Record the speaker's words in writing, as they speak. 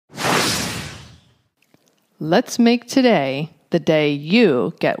Let's make today the day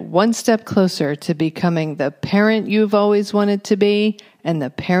you get one step closer to becoming the parent you've always wanted to be and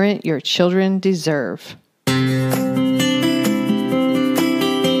the parent your children deserve.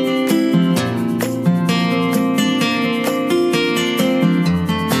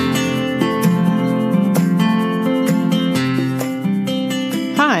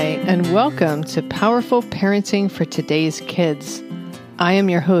 Hi, and welcome to Powerful Parenting for Today's Kids. I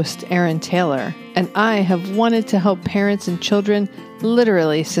am your host, Erin Taylor, and I have wanted to help parents and children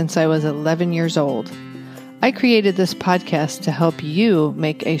literally since I was 11 years old. I created this podcast to help you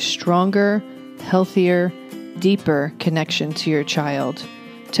make a stronger, healthier, deeper connection to your child,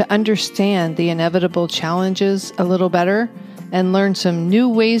 to understand the inevitable challenges a little better, and learn some new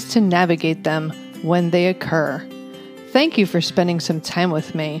ways to navigate them when they occur. Thank you for spending some time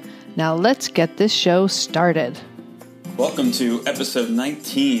with me. Now let's get this show started. Welcome to episode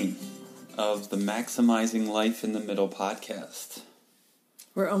 19 of the Maximizing Life in the Middle podcast.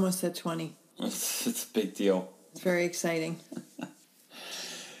 We're almost at 20. It's a big deal. It's very exciting.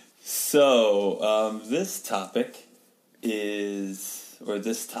 So, this topic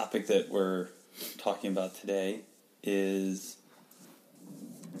that we're talking about today is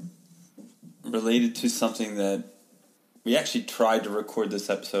related to something that we actually tried to record this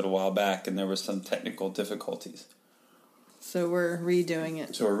episode a while back, and there were some technical difficulties. So we're redoing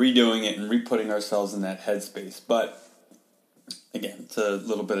it. And re-putting ourselves in that headspace. But, again, it's a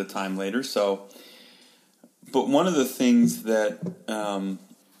little bit of time later. But one of the things that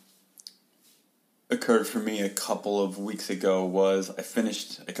occurred for me a couple of weeks ago was I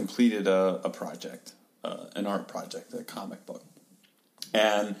completed a project, an art project, a comic book.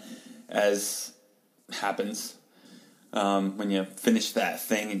 And as happens, when you finish that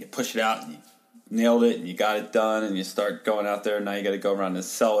thing and you push it out and you nailed it and you got it done and you start going out there, now you got to go around and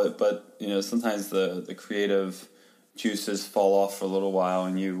sell it. But, sometimes the creative juices fall off for a little while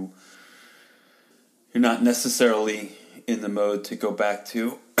and you're not necessarily in the mode to go back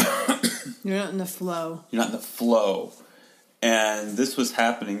to. You're not in the flow. And this was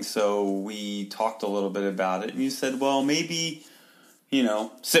happening, so we talked a little bit about it. And you said, well, maybe,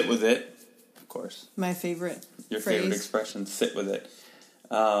 sit with it. Of course. My favorite Your phrase. favorite expression, sit with it.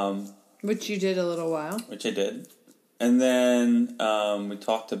 Which you did a little while. Which I did. And then we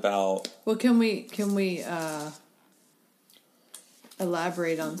talked about... Well, can we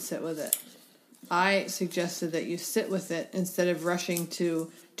elaborate on sit with it? I suggested that you sit with it instead of rushing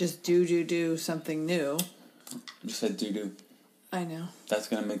to just do something new. You said do. I know. That's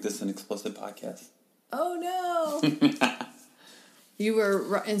going to make this an explicit podcast. Oh, no. You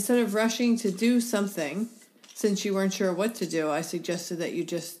were, instead of rushing to do something, since you weren't sure what to do, I suggested that you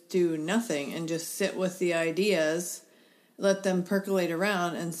just do nothing and just sit with the ideas, let them percolate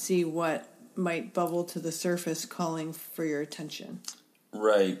around, and see what might bubble to the surface calling for your attention.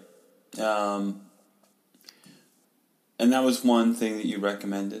 Right. And that was one thing that you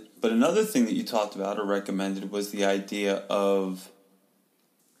recommended. But another thing that you talked about or recommended was the idea of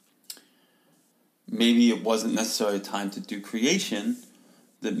maybe it wasn't necessarily a time to do creation,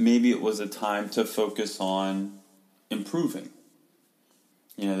 that maybe it was a time to focus on improving.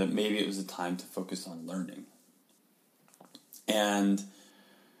 That maybe it was a time to focus on learning. And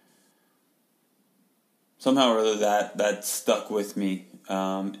somehow or other that stuck with me.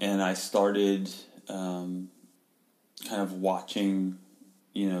 And I started kind of watching,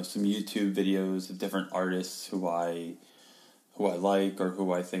 some YouTube videos of different artists who I like or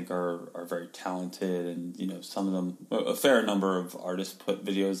who I think are very talented, and some of them, a fair number of artists put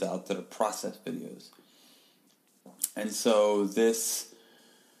videos out that are process videos. And so this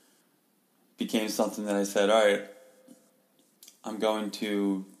became something that I said, all right, I'm going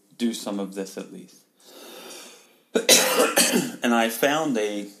to do some of this at least. And I found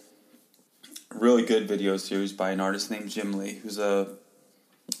a really good video series by an artist named Jim Lee, who's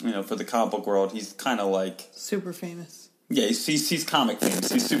for the comic book world, he's kind of like... super famous. Yeah, he's comic famous.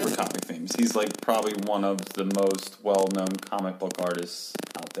 He's super comic famous. He's like probably one of the most well-known comic book artists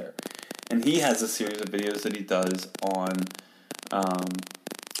out there. And he has a series of videos that he does on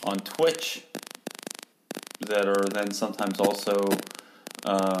Twitch that are then sometimes also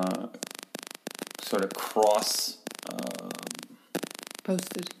sort of cross...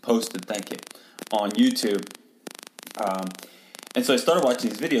 Posted, thank you, on YouTube. And so I started watching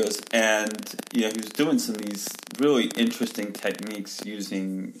these videos, and he was doing some of these really interesting techniques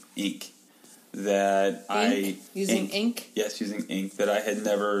using ink that ink? Yes, using ink that I had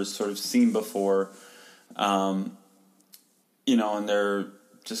never sort of seen before. And they're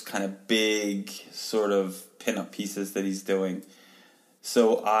just kind of big sort of pinup pieces that he's doing.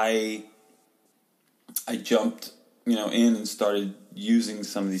 So I I jumped, in and started using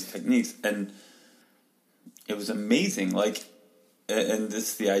some of these techniques, and it was amazing. Like, and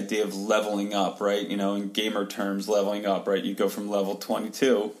this is the idea of leveling up, right? In gamer terms, leveling up, right? You go from level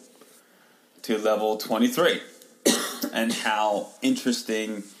 22 to level 23, and how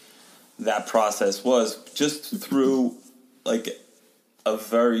interesting that process was just through like a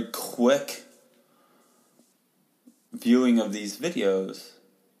very quick viewing of these videos.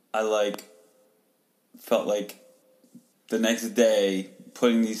 I felt like the next day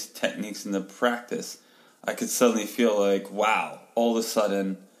putting these techniques into practice, I could suddenly feel like, wow, all of a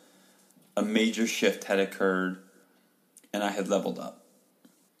sudden a major shift had occurred and I had leveled up.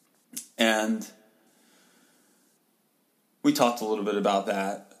 And we talked a little bit about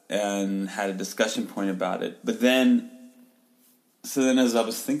that and had a discussion point about it. But then as I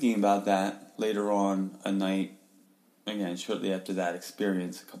was thinking about that later on a night, again, shortly after that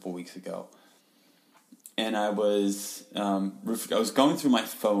experience a couple weeks ago, and I was going through my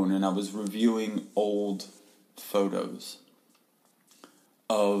phone and I was reviewing old photos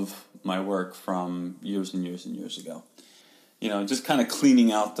of my work from years and years and years ago. Just kind of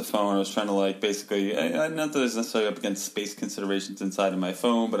cleaning out the phone. I was trying to basically, not that I was necessarily up against space considerations inside of my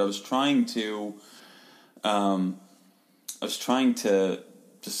phone, but I was trying to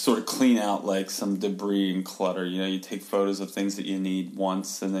just sort of clean out some debris and clutter. You take photos of things that you need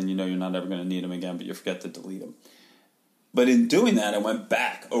once, and then you're not ever going to need them again, but you forget to delete them. But in doing that, I went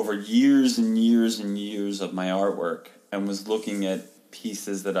back over years and years and years of my artwork and was looking at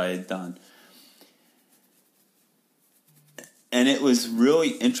pieces that I had done. And it was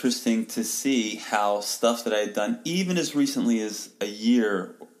really interesting to see how stuff that I had done, even as recently as a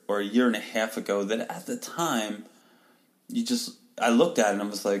year or a year and a half ago, that at the time, I looked at it and I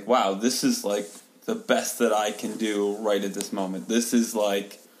was like, wow, this is the best that I can do right at this moment. This is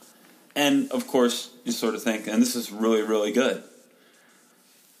and of course you sort of think, and this is really, really good.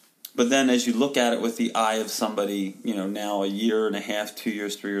 But then as you look at it with the eye of somebody, now a year and a half, 2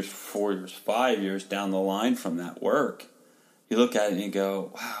 years, 3 years, 4 years, 5 years down the line from that work, you look at it and you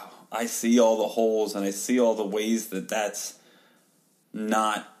go, wow, I see all the holes and I see all the ways that that's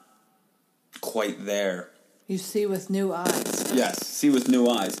not quite there. You see with new eyes. Yes, see with new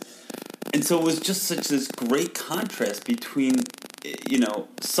eyes. And so it was just such this great contrast between,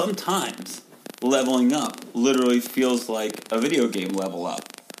 sometimes leveling up literally feels like a video game level up,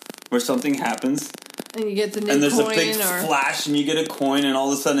 where something happens and you get the new coin, and there's a big flash and you get a coin and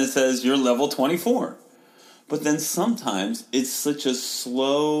all of a sudden it says you're level 24. But then sometimes it's such a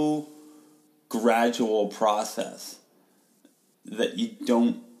slow, gradual process that you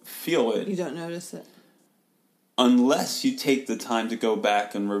don't feel it. You don't notice it. Unless you take the time to go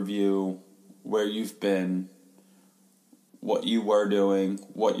back and review where you've been, what you were doing,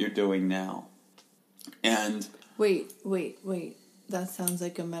 what you're doing now. And Wait. That sounds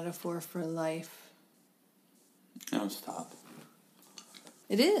like a metaphor for life. No, stop.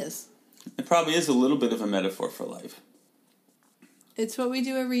 It is. It probably is a little bit of a metaphor for life. It's what we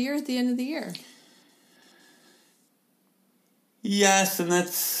do every year at the end of the year. Yes, and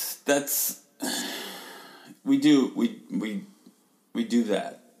that's we do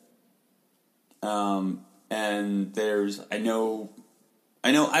that. And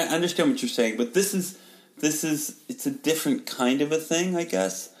I understand what you're saying, but this is it's a different kind of a thing, I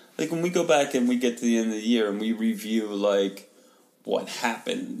guess. When we go back and we get to the end of the year and we review what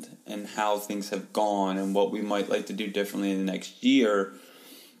happened and how things have gone and what we might like to do differently in the next year,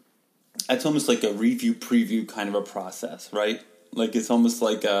 it's almost like a review preview kind of a process, right? It's almost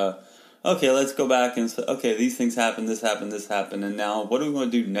like okay, let's go back and say, okay, these things happened, this happened, and now what do we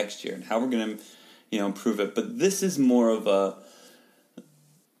want to do next year and how we're going to, improve it. But this is more of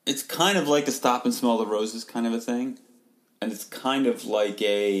it's kind of like a stop and smell the roses kind of a thing. And it's kind of like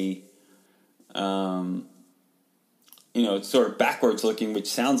a, it's sort of backwards looking, which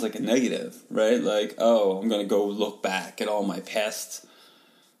sounds like a negative, right? I'm going to go look back at all my past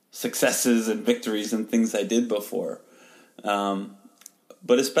successes and victories and things I did before.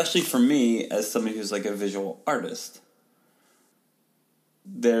 But especially for me, as somebody who's a visual artist,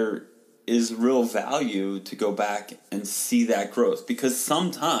 there is real value to go back and see that growth. Because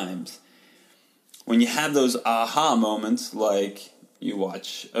sometimes when you have those aha moments, you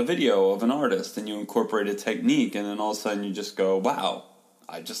watch a video of an artist and you incorporate a technique and then all of a sudden you just go, wow,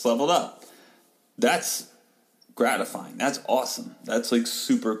 I just leveled up. That's gratifying. That's awesome. That's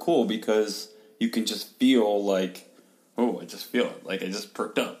super cool because you can just feel oh, I just feel it. I just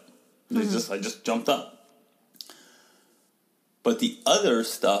perked up. Mm-hmm. I just jumped up. But the other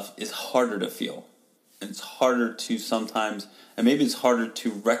stuff is harder to feel. And it's harder to sometimes, and maybe it's harder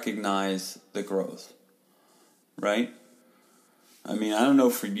to recognize the growth. right? I mean, I don't know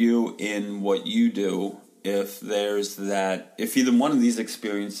for you in what you do, if either one of these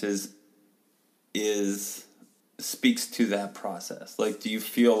experiences speaks to that process. Like, do you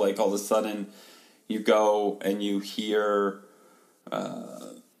feel like all of a sudden you go and you hear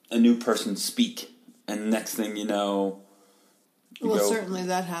a new person speak, and next thing you know, certainly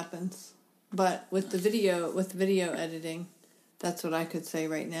that happens. But with video editing, that's what I could say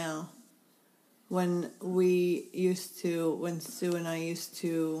right now. When Sue and I used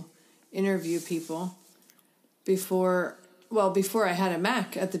to interview people before I had a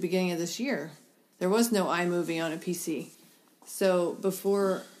Mac at the beginning of this year, there was no iMovie on a PC. So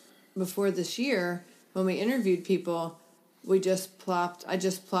before this year, when we interviewed people, I just plopped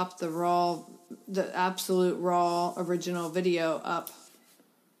the absolute raw original video up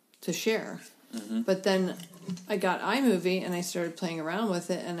to share. Mm-hmm. But then I got iMovie and I started playing around with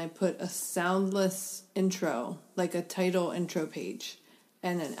it, and I put a soundless intro, like a title intro page,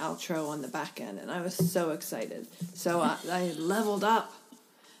 and an outro on the back end, and I was so excited. So I leveled up.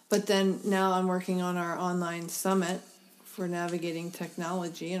 But then now I'm working on our online summit for navigating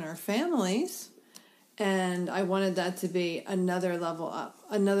technology in our families, and I wanted that to be another level up,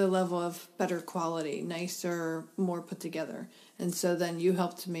 another level of better quality, nicer, more put together. And so then you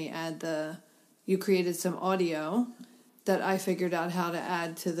helped me you created some audio that I figured out how to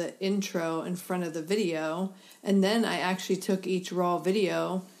add to the intro in front of the video. And then I actually took each raw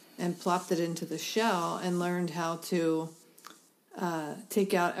video and plopped it into the shell and learned how to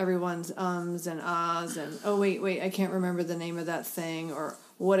take out everyone's ums and ahs and, oh, wait, I can't remember the name of that thing, or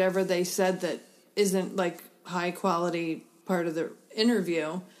whatever they said that isn't like high quality part of the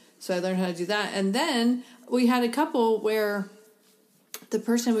interview. So I learned how to do that. And then we had a couple where the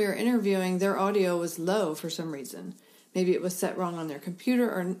person we were interviewing, their audio was low for some reason. Maybe it was set wrong on their computer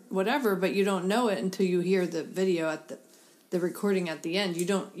or whatever, but you don't know it until you hear the video at the recording at the end.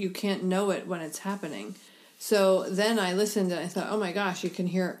 You can't know it when it's happening. So then I listened and I thought, oh my gosh, you can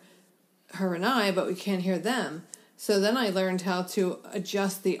hear her and I, but we can't hear them. So then I learned how to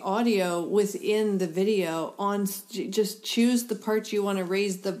adjust the audio within the video just choose the parts you want to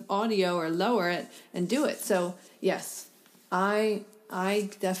raise the audio or lower it and do it. So yes, I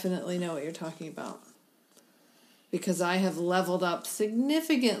definitely know what you're talking about, because I have leveled up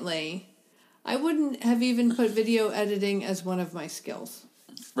significantly. I wouldn't have even put video editing as one of my skills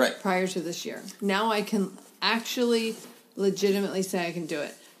prior to this year. Now I can actually legitimately say I can do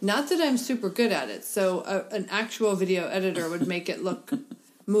it. Not that I'm super good at it. So an actual video editor would make it look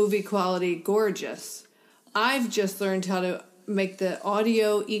movie quality gorgeous. I've just learned how to make the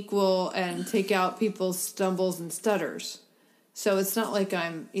audio equal and take out people's stumbles and stutters. So it's not like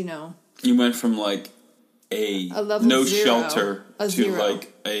I'm, You went from like a level no shelter to zero.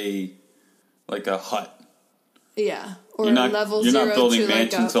 like a hut. Yeah. Or you're not, level you're 0 not building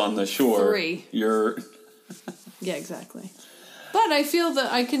mansions on the shore. 3. You're Yeah, exactly. But I feel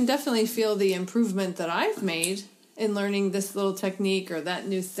that I can definitely feel the improvement that I've made in learning this little technique or that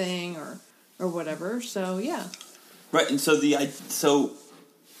new thing or whatever. So yeah. Right, and so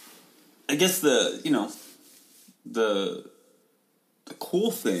I guess the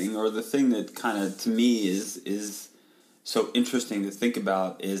cool thing, or the thing that kind of to me is so interesting to think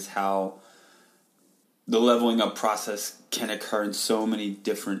about, is how the leveling up process can occur in so many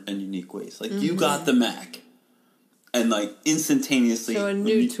different and unique ways. Like you got the Mac. And like instantaneously... So a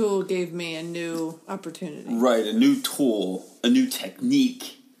new tool gave me a new opportunity. Right, a new tool, a new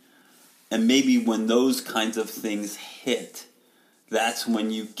technique. And maybe when those kinds of things hit, that's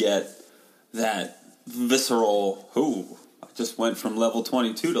when you get that visceral, I just went from level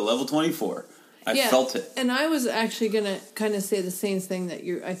 22 to level 24. I felt it. And I was actually going to kind of say the same thing that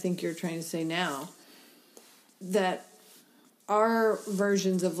I think you're trying to say now. That our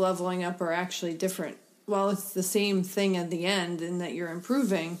versions of leveling up are actually different. While it's the same thing at the end and that you're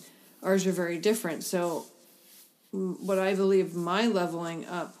improving, ours are very different. So what I believe my leveling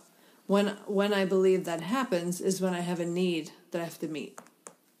up, when I believe that happens, is when I have a need that I have to meet.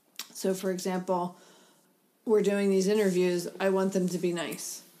 So for example, we're doing these interviews, I want them to be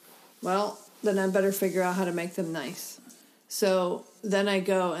nice. Well, then I better figure out how to make them nice. So then I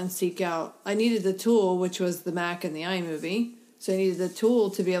go and seek out, I needed the tool, which was the Mac and the iMovie. So I needed the tool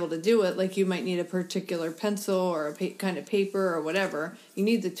to be able to do it. Like you might need a particular pencil or a kind of paper or whatever. You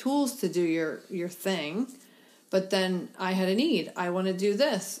need the tools to do your thing. But then I had a need. I want to do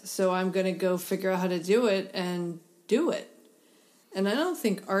this. So I'm going to go figure out how to do it and do it. And I don't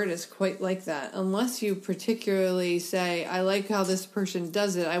think art is quite like that. Unless you particularly say, I like how this person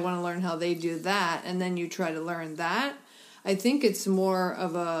does it. I want to learn how they do that. And then you try to learn that. I think it's more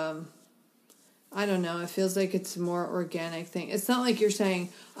of I don't know. It feels like it's a more organic thing. It's not like you're saying,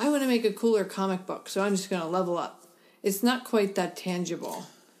 I want to make a cooler comic book, so I'm just going to level up. It's not quite that tangible.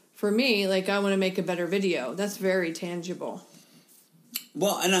 For me, like, I want to make a better video. That's very tangible.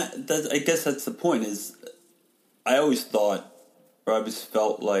 Well, and I guess that's the point, is I always thought, or I always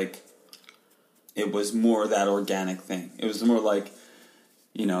felt like it was more that organic thing. It was more like,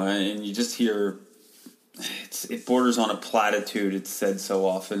 you know, and you just hear, it borders on a platitude. It's said so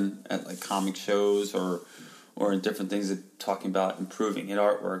often at like comic shows or in different things that talking about improving in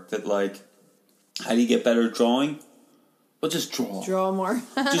artwork, that like, how do you get better at drawing? Well, just draw. Draw more.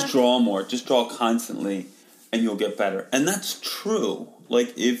 Just draw more. Just draw constantly, and you'll get better. And that's true.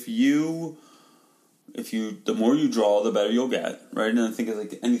 Like, if you, the more you draw, the better you'll get, right? And I think it's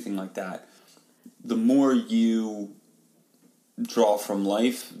like anything like that. The more you draw from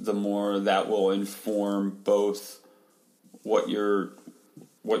life, the more that will inform both what you're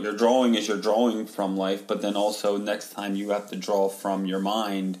drawing as you're drawing from life, but then also next time you have to draw from your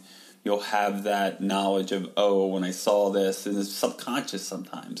mind, you'll have that knowledge of, oh, when I saw this, and it's subconscious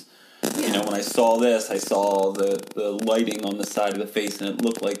sometimes. Yeah. You know, when I saw this, I saw the lighting on the side of the face, and it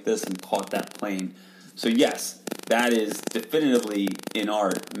looked like this, and caught that plane. So yes, that is definitively in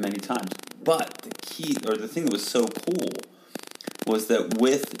art many times. But the key, or the thing that was so cool, was that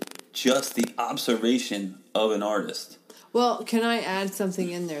with just the observation of an artist. Well, can I add something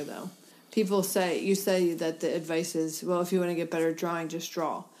in there, though? People say, you say that the advice is, well, if you want to get better at drawing, just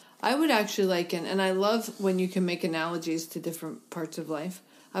draw. I would actually liken, and I love when you can make analogies to different parts of life,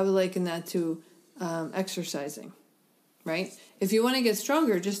 I would liken that to exercising, right? If you want to get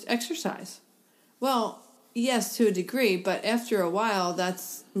stronger, just exercise. Well, yes, to a degree, but after a while,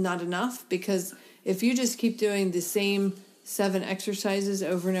 that's not enough, because if you just keep doing the same 7 exercises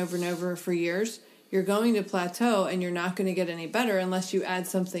over and over and over for years, you're going to plateau, and you're not going to get any better unless you add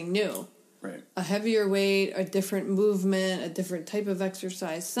something new. Right. A heavier weight, a different movement, a different type of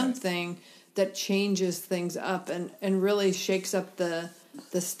exercise, something that changes things up and really shakes up the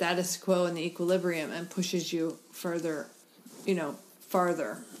status quo and the equilibrium and pushes you further,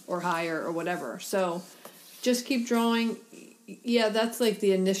 farther or higher or whatever. So just keep drawing. Yeah, that's like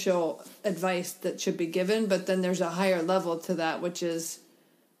the initial advice that should be given, but then there's a higher level to that, which is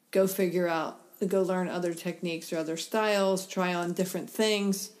go learn other techniques or other styles, try on different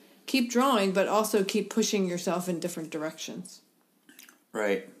things. Keep drawing, but also keep pushing yourself in different directions.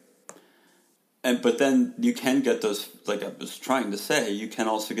 Right. But then you can get those, like I was trying to say, you can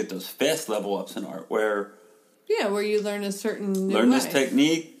also get those fast level ups in art where... Yeah, where you learn a certain new Learn way. this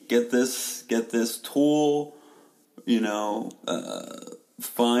technique, get this tool,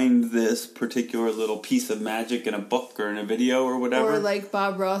 find this particular little piece of magic in a book or in a video or whatever. Or like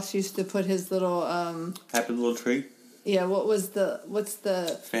Bob Ross used to put his little... Happy Little Tree? Yeah, what's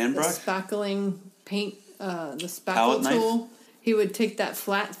the... Fan brush? The spackling paint, the spackle tool. Knife? He would take that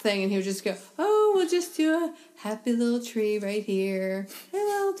flat thing and he would just go, oh, we'll just do a happy little tree right here. And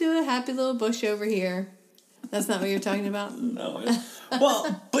we'll do a happy little bush over here. That's not what you're talking about? No.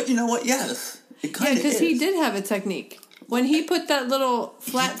 Well, but you know what? Yes. It kind of is. Yeah, because he did have a technique. When he put that little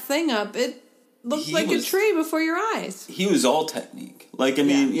flat thing up, it looked like a tree before your eyes. He was all technique. Like, I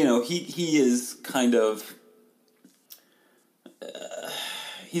mean, he is kind of...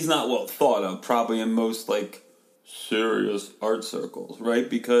 he's not well thought of, probably in most, like, serious art circles, right?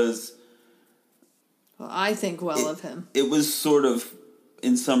 Because... Well, I think of him. It was sort of,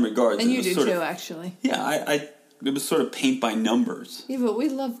 in some regards... And you do too, actually. Yeah, it was sort of paint by numbers. Yeah, but we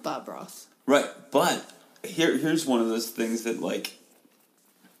love Bob Ross. Right, but here's one of those things that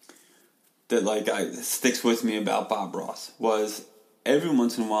sticks with me about Bob Ross, was every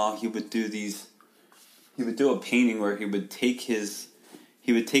once in a while he would do a painting where he would take his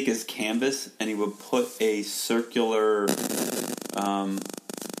canvas and he would put a circular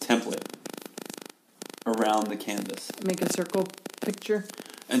template around the canvas. Make a circle picture.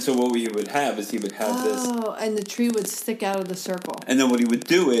 And so what he would have is this... Oh, and the tree would stick out of the circle. And then what he would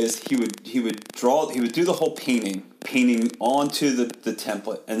do is he would do the whole painting onto the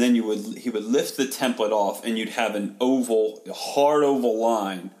template, and then he would lift the template off, and you'd have a hard oval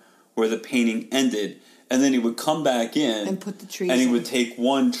line where the painting ended, and then he would come back in and put the trees and he would take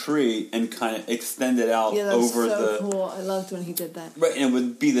one tree and kind of extend it out over the... Yeah, that was so cool. I loved when he did that. Right, and it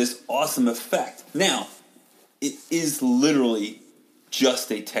would be this awesome effect. Now, it is literally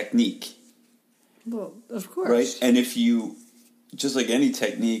just a technique. Well, of course. Right? And if you, just like any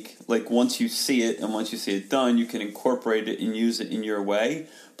technique, like once you see it and once you see it done, you can incorporate it and use it in your way.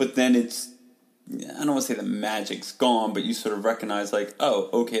 But then it's, I don't want to say the magic's gone, but you sort of recognize like, oh,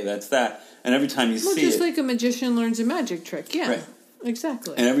 okay, that's that. And every time you see it... Well, just like a magician learns a magic trick, yeah. Right.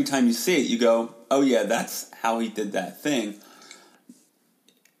 Exactly. And every time you see it, you go, oh yeah, that's how he did that thing.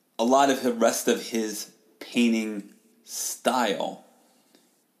 A lot of the rest of his painting style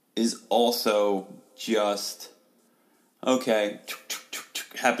is also just, okay,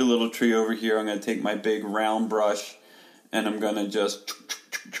 happy little tree over here. I'm going to take my big round brush and I'm going to just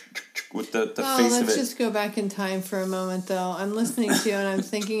with the face of it. Let's just go back in time for a moment, though. I'm listening to you and I'm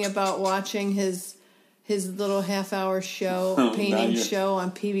thinking about watching his little half-hour show, painting show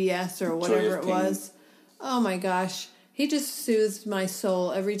on PBS or whatever it was. Oh my gosh. He just soothed my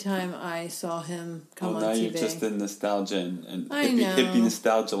soul every time I saw him come on TV. Now you're just in nostalgia and hippie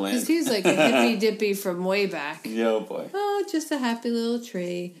nostalgia land. Because he's like a hippy-dippy from way back. Yeah, oh boy. Oh, just a happy little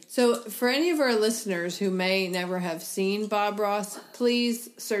tree. So for any of our listeners who may never have seen Bob Ross, please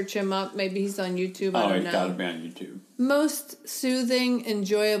search him up. Maybe he's on YouTube. I don't know. Oh, he's got to be on YouTube. Most soothing,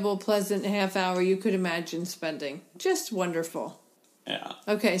 enjoyable, pleasant half hour you could imagine spending. Just wonderful. Yeah.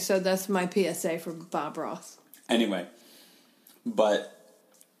 Okay, so that's my PSA for Bob Ross. Anyway. But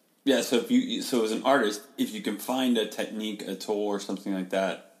yeah, so as an artist, if you can find a technique, a tool, or something like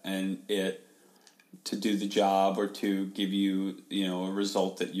that, and it to do the job or to give you a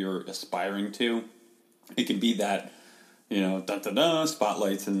result that you're aspiring to, it can be that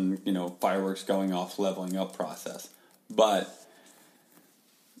spotlights and fireworks going off, leveling up process. And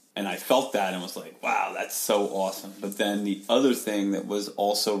I felt that and was like, wow, that's so awesome. But then the other thing that was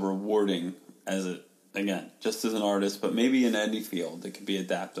also rewarding again, just as an artist, but maybe in any field, it could be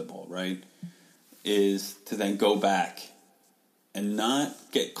adaptable, right? Is to then go back and not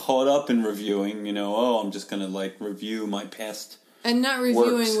get caught up in reviewing, I'm just going to review my past and not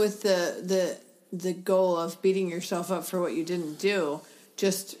reviewing works. with the goal of beating yourself up for what you didn't do.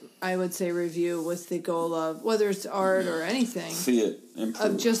 Just, I would say, review with the goal of, whether it's art or anything, see it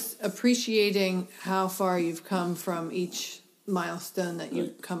improve. Of just appreciating how far you've come from each milestone that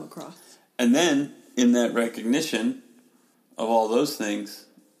you've come across. And then, in that recognition of all those things,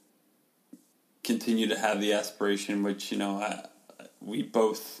 continue to have the aspiration, which, we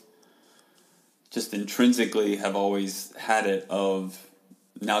both just intrinsically have always had it of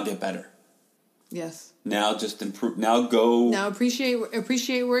now get better. Yes. Now just improve. Now go. Now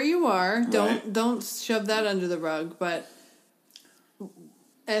appreciate where you are. Right. Don't shove that under the rug. But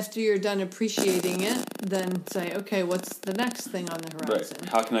after you're done appreciating it, then say, okay, what's the next thing on the horizon? Right.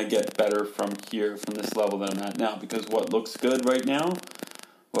 How can I get better from here, from this level that I'm at now? Because what looks good right now,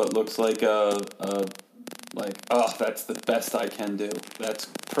 what looks like that's the best I can do. That's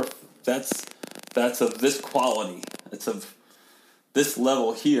of this quality. It's of this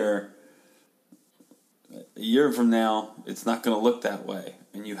level here. A year from now, it's not going to look that way,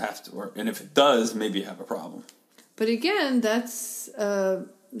 and you have to work. And if it does, maybe you have a problem. But again, that's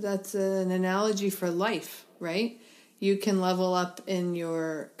an analogy for life, right? You can level up in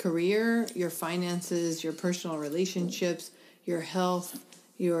your career, your finances, your personal relationships, your health,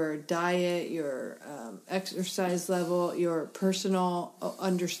 your diet, your exercise level, your personal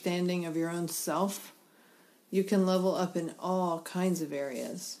understanding of your own self. You can level up in all kinds of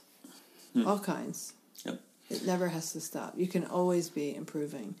areas. All kinds. Yep. It never has to stop. You can always be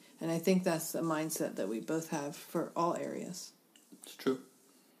improving. And I think that's the mindset that we both have for all areas. It's true.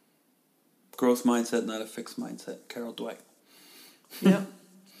 Growth mindset, not a fixed mindset. Carol Dweck. Yep.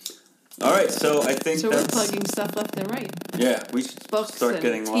 All right, so I think we're plugging stuff left and right. Yeah, we should books start and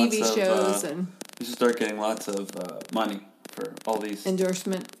getting TV lots shows of, and we should start getting lots of money for all these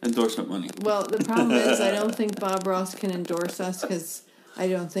endorsement money. Well, the problem is I don't think Bob Ross can endorse us because I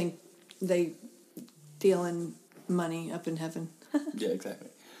don't think they deal in money up in heaven. Yeah, exactly.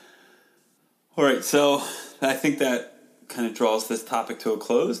 All right, so I think that kind of draws this topic to a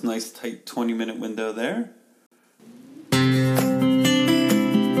close. Nice tight 20-minute window there.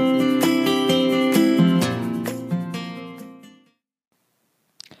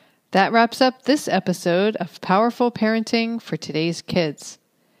 That wraps up this episode of Powerful Parenting for Today's Kids.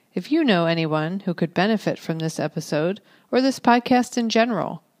 If you know anyone who could benefit from this episode or this podcast in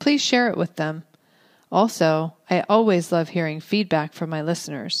general, please share it with them. Also, I always love hearing feedback from my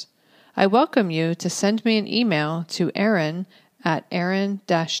listeners. I welcome you to send me an email to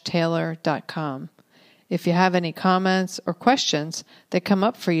erin@erin-taylor.com if you have any comments or questions that come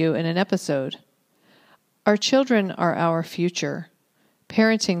up for you in an episode. Our children are our future.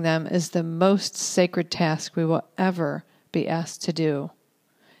 Parenting them is the most sacred task we will ever be asked to do.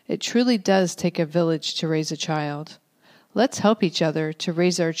 It truly does take a village to raise a child. Let's help each other to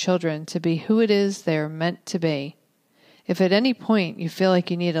raise our children to be who it is they are meant to be. If at any point you feel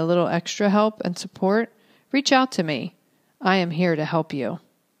like you need a little extra help and support, reach out to me. I am here to help you.